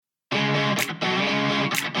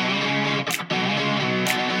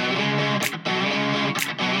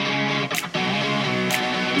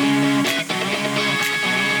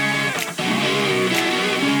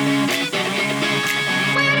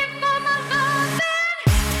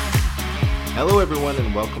Hello, everyone,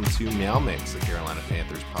 and welcome to Meow Mix, the Carolina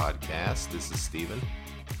Panthers podcast. This is Steven.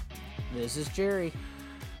 This is Jerry.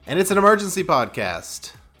 And it's an emergency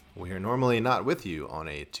podcast. We are normally not with you on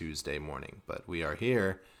a Tuesday morning, but we are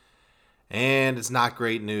here. And it's not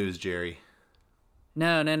great news, Jerry.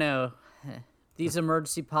 No. These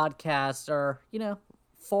emergency podcasts are,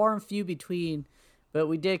 far and few between. But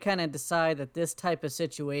we did kind of decide that this type of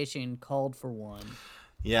situation called for one.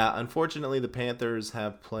 Yeah, unfortunately, the Panthers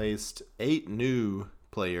have placed 8 new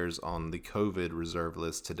players on the COVID reserve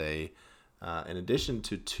list today, in addition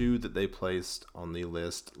to 2 that they placed on the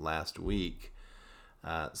list last week.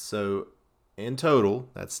 So, in total,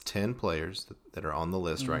 that's 10 players that are on the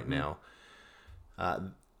list right now.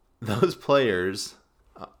 Those players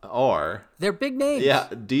are... They're big names. Yeah,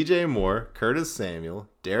 DJ Moore, Curtis Samuel,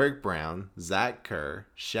 Derek Brown, Zach Kerr,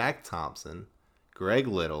 Shaq Thompson, Greg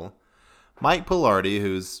Little, Mike Pilardi,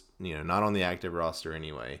 who's not on the active roster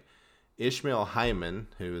anyway, Ishmael Hyman,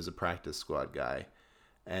 who is a practice squad guy,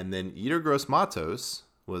 and then Yetur Gross-Matos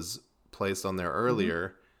was placed on there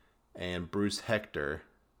earlier, and Bruce Hector,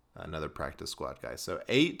 another practice squad guy. So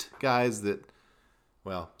 7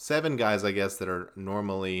 guys, I guess, that are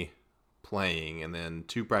normally playing, and then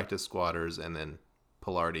 2 practice squatters, and then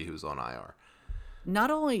Pilardi, who's on IR. Not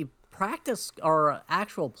only practice or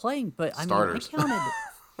actual playing, but starters. I counted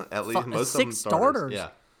at least most 6 of them starters. Yeah,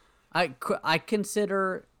 I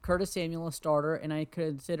consider Curtis Samuel a starter, and I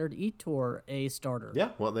considered Yetur a starter. Yeah,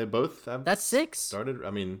 well, they both have. That's 6 started. I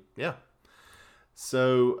mean, yeah.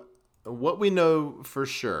 So what we know for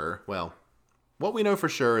sure,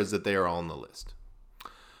 is that they are on the list.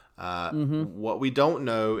 What we don't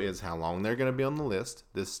know is how long they're going to be on the list.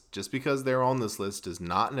 Just because they're on this list does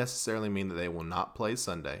not necessarily mean that they will not play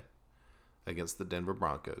Sunday against the Denver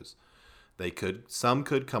Broncos. Some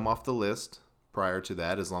could come off the list prior to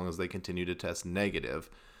that as long as they continue to test negative.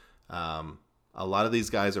 A lot of these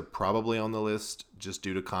guys are probably on the list just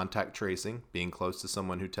due to contact tracing, being close to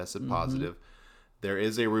someone who tested positive. There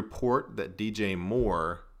is a report that DJ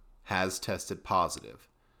Moore has tested positive.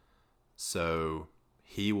 So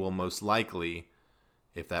he will most likely,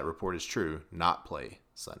 if that report is true, not play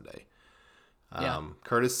Sunday.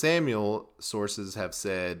 Curtis Samuel, sources have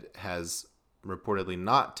said, has reportedly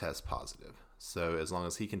not test positive. So as long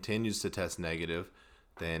as he continues to test negative,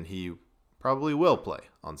 then he probably will play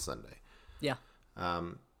on Sunday. Yeah.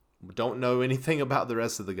 Don't know anything about the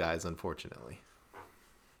rest of the guys, unfortunately.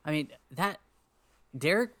 I mean, that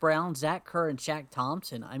Derek Brown, Zach Kerr, and Shaq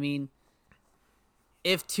Thompson,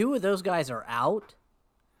 if 2 of those guys are out,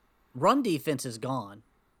 run defense is gone.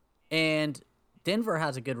 And Denver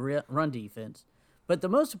has a good run defense. But the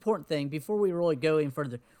most important thing, before we really go any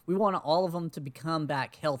further, we want all of them to become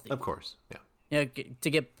back healthy. Of course, yeah. To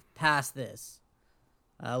get past this.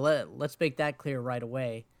 Let's make that clear right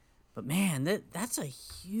away. But, man, that's a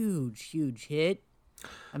huge, huge hit.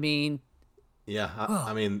 Yeah,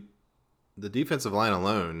 I mean, the defensive line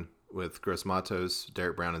alone with Gross-Matos,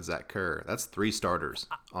 Derek Brown, and Zach Kerr, that's 3 starters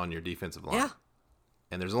on your defensive line. Yeah.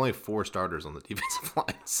 And there's only 4 starters on the defensive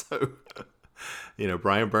line. So,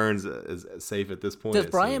 Brian Burns is safe at this point. Does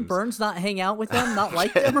Brian Burns not hang out with them, not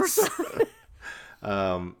like them or something?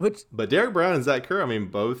 But Derek Brown and Zach Kerr,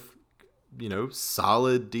 both,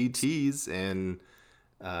 solid DTs and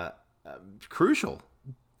crucial.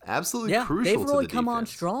 Absolutely crucial to the defense. They've really come on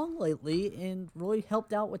strong lately and really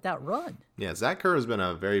helped out with that run. Yeah, Zach Kerr has been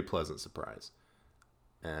a very pleasant surprise.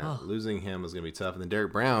 Losing him is going to be tough. And then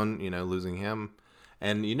Derek Brown, losing him.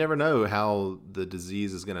 And you never know how the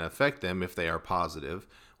disease is going to affect them if they are positive,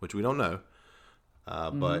 which we don't know.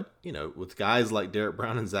 But, with guys like Derek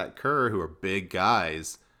Brown and Zach Kerr, who are big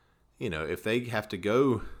guys, if they have to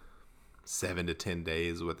go 7 to 10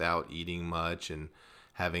 days without eating much and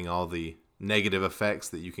having all the negative effects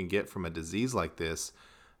that you can get from a disease like this,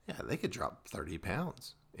 they could drop 30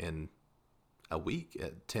 pounds in a week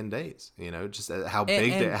at 10 days, just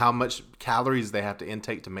how much calories they have to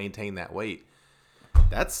intake to maintain that weight.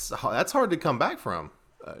 That's hard to come back from,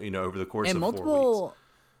 over the course of 4 weeks.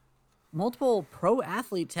 Multiple pro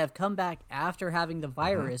athletes have come back after having the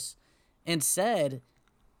virus and said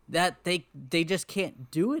that they just can't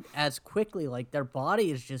do it as quickly. Like, their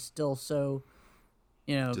body is just still so,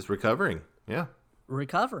 just recovering. Yeah.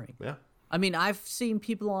 Recovering. Yeah. I've seen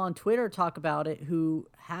people on Twitter talk about it who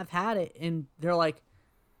have had it, and they're like,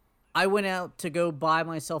 I went out to go buy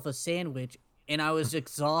myself a sandwich, and I was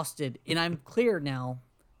exhausted, and I'm clear now.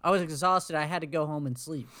 I was exhausted. I had to go home and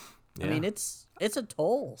sleep. Yeah. It's a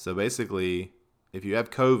toll. So basically, if you have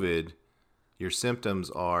COVID, your symptoms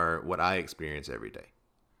are what I experience every day,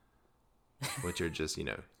 which are just,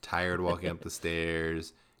 tired walking up the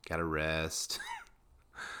stairs, got to rest,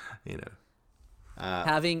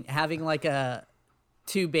 having like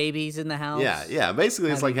two babies in the house. Yeah.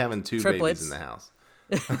 Basically, it's like having two triplets. babies in the house.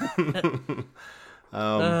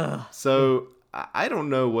 So I don't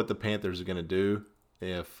know what the Panthers are going to do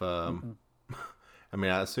if. I mean,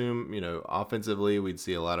 I assume offensively we'd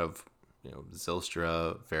see a lot of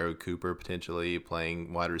Zylstra, Pharaoh Cooper potentially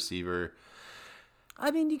playing wide receiver.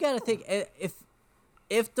 I mean, you got to think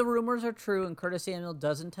if the rumors are true and Curtis Samuel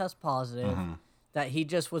doesn't test positive, that he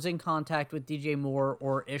just was in contact with DJ Moore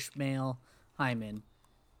or Ishmael Hyman,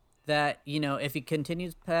 that if he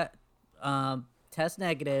continues test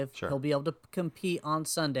negative, Sure. he'll be able to compete on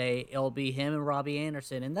Sunday. It'll be him and Robbie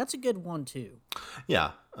Anderson, and that's a good one too.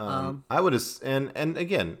 Yeah, I would, and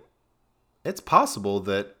again, it's possible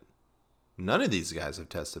that none of these guys have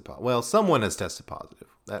tested positive. Well, someone has tested positive.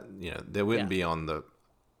 That they wouldn't be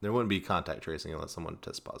there wouldn't be contact tracing unless someone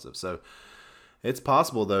tests positive. So it's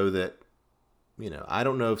possible though that I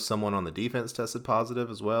don't know if someone on the defense tested positive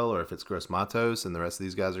as well, or if it's Gross Matos and the rest of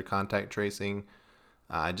these guys are contact tracing.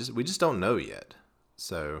 We just don't know yet.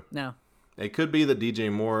 So No. it could be that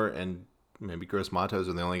DJ Moore and maybe Gross Matos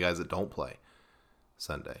are the only guys that don't play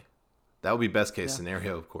Sunday. That would be best case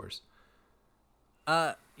scenario, of course.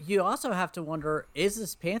 You also have to wonder, is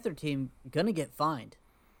this Panther team going to get fined?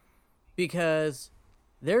 Because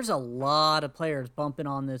there's a lot of players bumping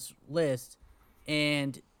on this list,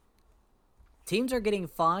 and teams are getting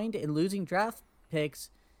fined and losing draft picks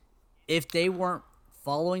if they weren't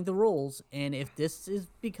following the rules. And if this is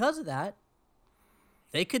because of that,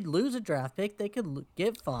 they could lose a draft pick. They could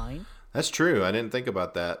get fined. That's true. I didn't think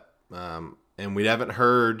about that. And we haven't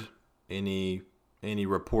heard any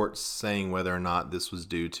reports saying whether or not this was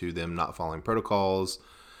due to them not following protocols.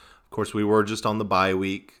 Of course, we were just on the bye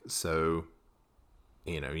week, so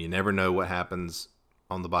you never know what happens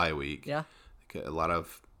on the bye week. Yeah. A lot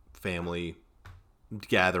of family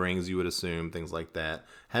gatherings, you would assume, things like that.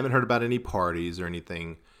 Haven't heard about any parties or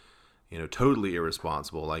anything, totally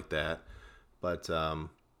irresponsible like that. But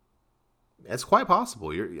it's quite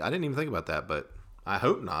possible. I didn't even think about that, but I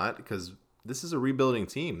hope not, because this is a rebuilding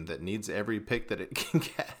team that needs every pick that it can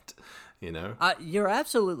get. You're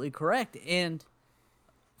absolutely correct. And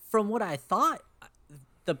from what I thought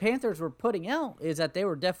the Panthers were putting out is that they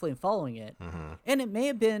were definitely following it. And it may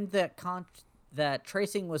have been that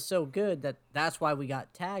tracing was so good that's why we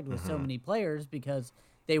got tagged with so many players, because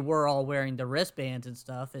they were all wearing the wristbands and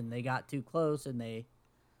stuff, and they got too close and they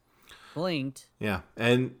blinked. Yeah,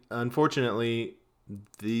 and unfortunately,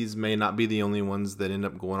 these may not be the only ones that end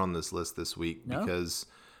up going on this list this week, because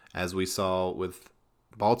as we saw with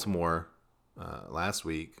Baltimore last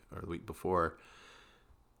week or the week before,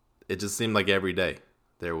 it just seemed like every day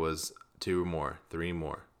there was 2 more, 3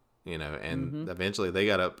 more, and eventually they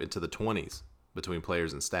got up into the 20s between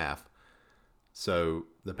players and staff. So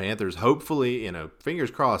the Panthers, hopefully,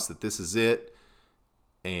 fingers crossed that this is it.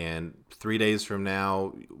 And 3 days from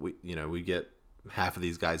now, we get half of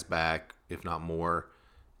these guys back, if not more,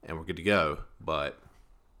 and we're good to go. But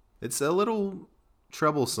it's a little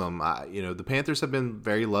troublesome. The Panthers have been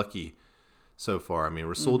very lucky so far. I mean,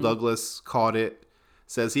 Rasul Douglas caught it.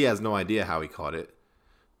 Says he has no idea how he caught it,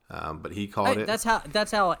 but he caught it.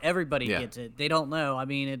 That's how everybody gets it. They don't know. I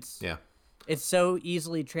mean, it's so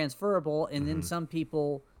easily transferable, and then some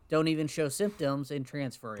people don't even show symptoms and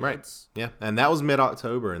transfer it. Right. And that was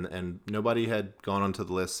mid-October, and nobody had gone onto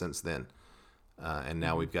the list since then. And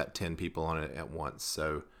now we've got 10 people on it at once.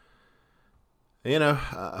 So,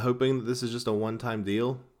 hoping that this is just a one-time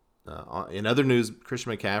deal. In other news,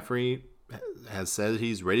 Christian McCaffrey has said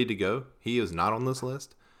he's ready to go. He is not on this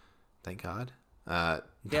list. Thank God.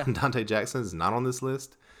 Dante Jackson is not on this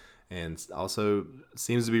list, and also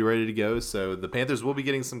seems to be ready to go. So the Panthers will be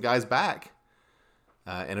getting some guys back.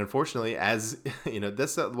 And unfortunately, as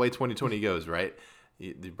that's the way 2020 goes, right?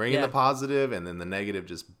 You bring in the positive, and then the negative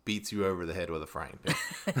just beats you over the head with a frying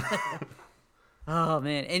pan. Oh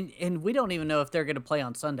man, and we don't even know if they're going to play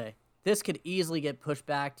on Sunday. This could easily get pushed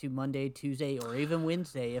back to Monday, Tuesday, or even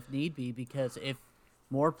Wednesday if need be, because if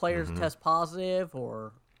more players test positive,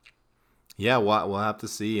 or we'll have to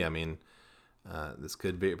see. I mean, this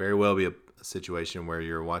could very well be a situation where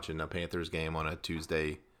you're watching a Panthers game on a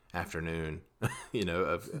Tuesday afternoon.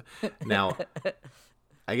 Now,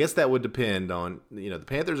 I guess that would depend on the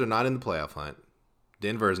Panthers are not in the playoff hunt.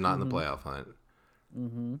 Denver is not in the playoff hunt.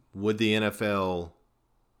 Would the NFL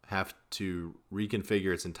have to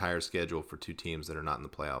reconfigure its entire schedule for 2 teams that are not in the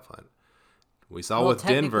playoff hunt? We saw with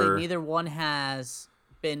Denver, neither one has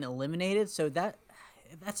been eliminated, so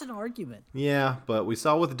that's an argument. Yeah, but we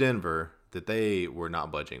saw with Denver that they were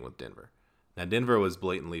not budging with Denver. Now Denver was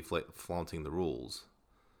blatantly flaunting the rules.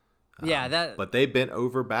 But they bent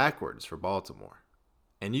over backwards for Baltimore.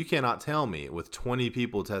 And you cannot tell me with 20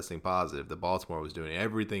 people testing positive that Baltimore was doing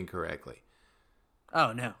everything correctly.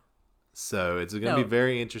 Oh, no. So it's going to be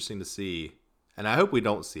very interesting to see. And I hope we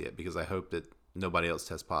don't see it because I hope that nobody else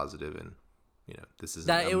tests positive and, this is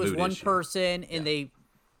that it was one issue. person and they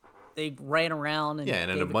ran around and and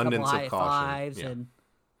an gave abundance a of couple caution. high fives and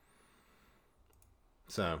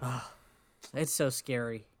so it's so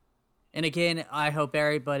scary. And again, I hope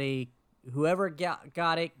everybody, whoever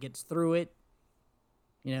got it, gets through it.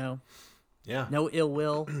 Yeah. No ill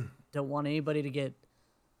will. Don't want anybody to get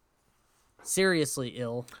seriously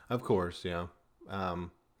ill. Of course, yeah.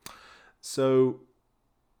 So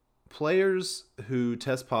players who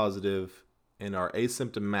test positive and are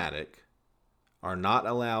asymptomatic are not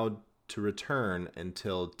allowed to return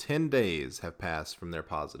until 10 days have passed from their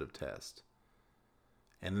positive test.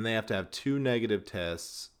 And then they have to have 2 negative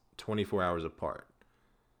tests 24 hours apart.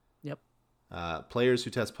 Yep. Players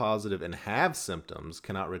who test positive and have symptoms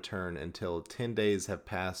cannot return until 10 days have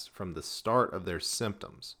passed from the start of their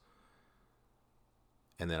symptoms.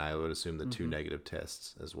 And then I would assume the 2 negative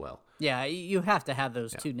tests as well. Yeah, you have to have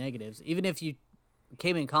those 2 negatives. Even if you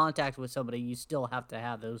came in contact with somebody, you still have to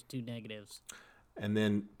have those 2 negatives. And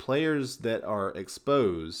then players that are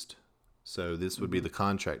exposed, so this would be the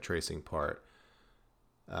contract tracing part,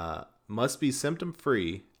 must be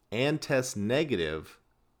symptom-free and test negative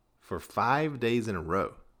for 5 days in a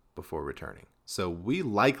row before returning. So we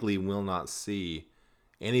likely will not see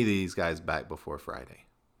any of these guys back before Friday.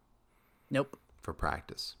 Nope. For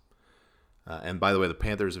practice. And by the way, the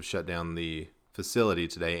Panthers have shut down the facility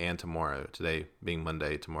today and tomorrow. Today being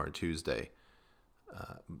Monday, tomorrow Tuesday.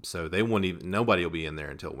 So they won't even. Nobody will be in there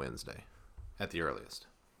until Wednesday, at the earliest.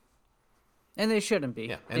 And they shouldn't be.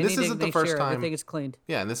 Yeah, and this isn't the first time. Everything is cleaned.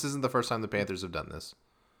 Yeah, and this isn't the first time the Panthers have done this.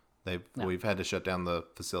 We've had to shut down the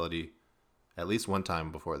facility at least one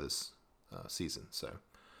time before this season. So,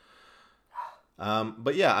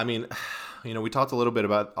 but yeah, I mean, we talked a little bit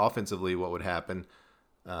about offensively what would happen.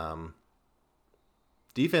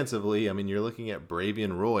 Defensively, I mean, you're looking at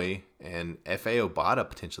Bravion Roy and F.A. Obata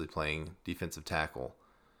potentially playing defensive tackle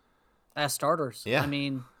as starters. Yeah, I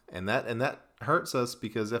mean, and that hurts us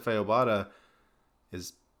because F.A. Obata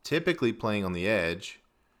is typically playing on the edge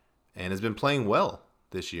and has been playing well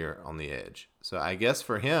this year on the edge. So I guess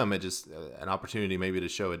for him, it just an opportunity maybe to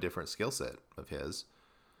show a different skill set of his.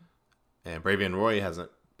 And Bravion Roy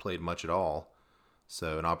hasn't played much at all,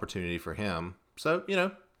 so an opportunity for him. So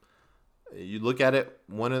you look at it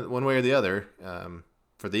one way or the other.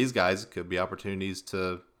 For these guys, it could be opportunities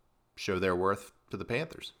to show their worth to the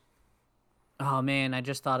Panthers. Oh man, I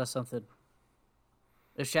just thought of something.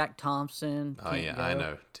 If Shaq Thompson. Oh yeah, I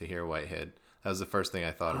know. Tahir Whitehead. That was the first thing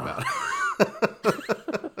I thought about.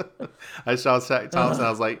 I saw Shaq Thompson. I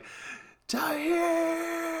was like,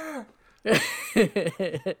 Tahir.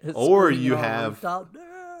 Or do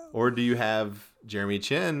you have Jeremy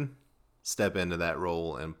Chin step into that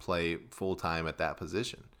role and play full time at that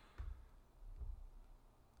position?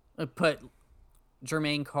 Put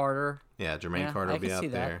Jermaine Carter. Yeah, Jermaine Carter will be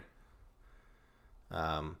out there.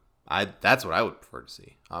 That. That's what I would prefer to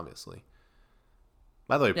see, obviously.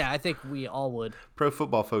 By the way, yeah, I think we all would. Pro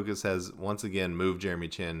Football Focus has once again moved Jeremy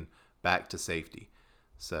Chin back to safety.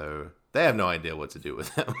 So they have no idea what to do with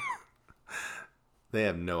him. They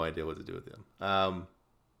have no idea what to do with him.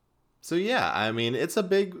 So yeah, I mean, this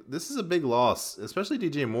is a big loss, especially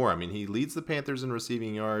DJ Moore. I mean, he leads the Panthers in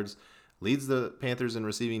receiving yards, leads the Panthers in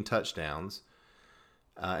receiving touchdowns.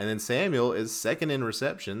 And then Samuel is second in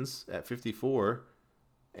receptions at 54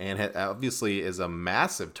 and obviously is a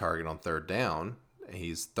massive target on third down.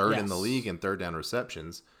 He's third in the league in third down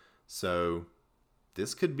receptions. So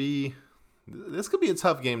this could be a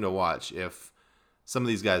tough game to watch if some of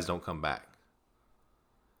these guys don't come back.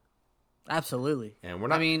 Absolutely. And we're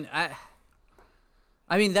not.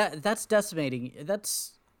 I mean that's decimating.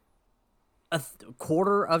 That's a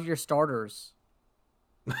quarter of your starters.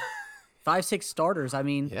 5-6 starters. I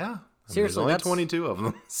mean, yeah. Seriously, there's only 22 of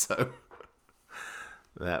them, so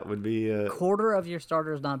that would be a quarter of your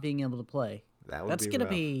starters not being able to play. That's going to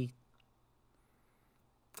rough. be.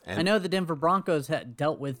 And, I know the Denver Broncos had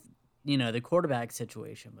dealt with, the quarterback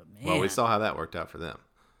situation, but man. Well, we saw how that worked out for them.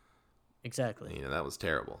 Exactly. That was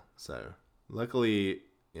terrible. So luckily,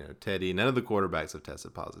 Teddy, none of the quarterbacks have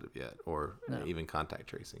tested positive yet, or even contact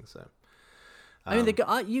tracing. So, I mean,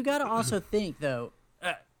 you got to also think though.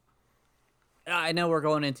 I know we're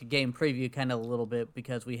going into game preview kind of a little bit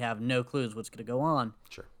because we have no clues what's going to go on.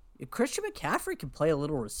 Sure. Christian McCaffrey can play a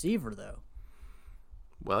little receiver though.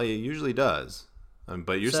 Well, he usually does.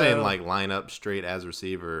 But you're saying like line up straight as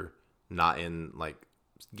receiver, not in like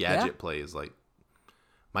gadget plays like.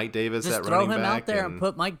 Mike Davis Just at throw running him back out there and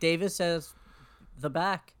put Mike Davis as the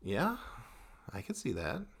back. Yeah, I could see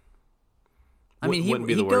that. I mean, wouldn't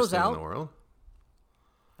be he the worst goes thing out. in the world.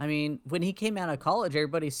 I mean, when he came out of college,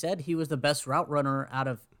 everybody said he was the best route runner out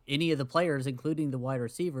of any of the players, including the wide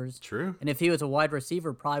receivers. True. And if he was a wide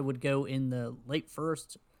receiver, probably would go in the late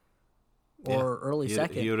first or early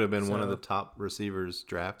second. He would have been one of the top receivers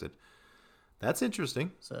drafted. That's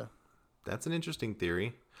interesting. So That's an interesting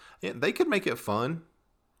theory. Yeah, they could make it fun.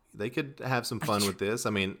 They could have some fun with this. I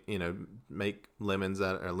mean, make lemonade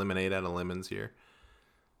out of lemons here.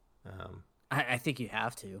 I think you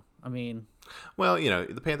have to. I mean, well,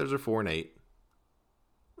 the Panthers are 4-8,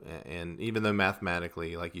 and even though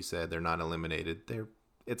mathematically, like you said, they're not eliminated,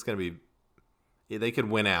 it's going to be. They could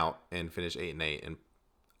win out and finish 8-8, and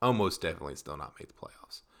almost definitely still not make the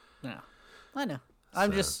playoffs. no, I know.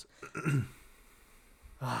 I'm just.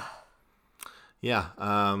 Yeah.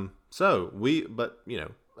 But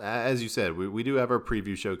as you said, we do have our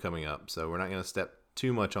preview show coming up, so we're not going to step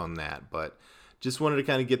too much on that. But just wanted to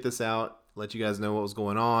kind of get this out, let you guys know what was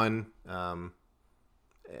going on.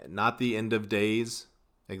 Not the end of days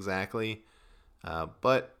exactly,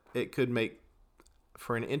 but it could make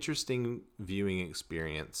for an interesting viewing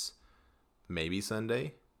experience. Maybe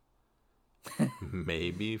Sunday,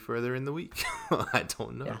 maybe further in the week. I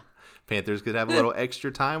don't know. Yeah. Panthers could have a little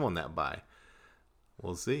extra time on that bye.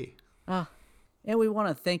 We'll see. And we want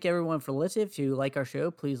to thank everyone for listening. If you like our show,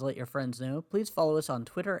 please let your friends know. Please follow us on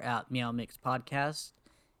Twitter at Meow Mix Podcast.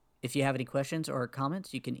 If you have any questions or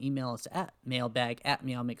comments, you can email us at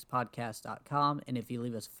mailbag@meowmixpodcast.com. And if you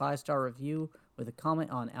leave us a 5-star review with a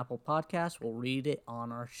comment on Apple Podcasts, we'll read it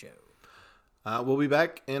on our show. We'll be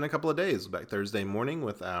back in a couple of days, back Thursday morning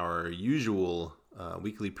with our usual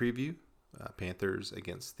weekly preview. Panthers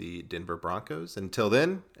against the Denver Broncos. Until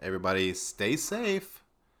then, everybody stay safe,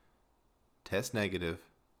 test negative,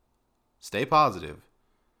 stay positive,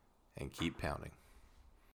 and keep pounding.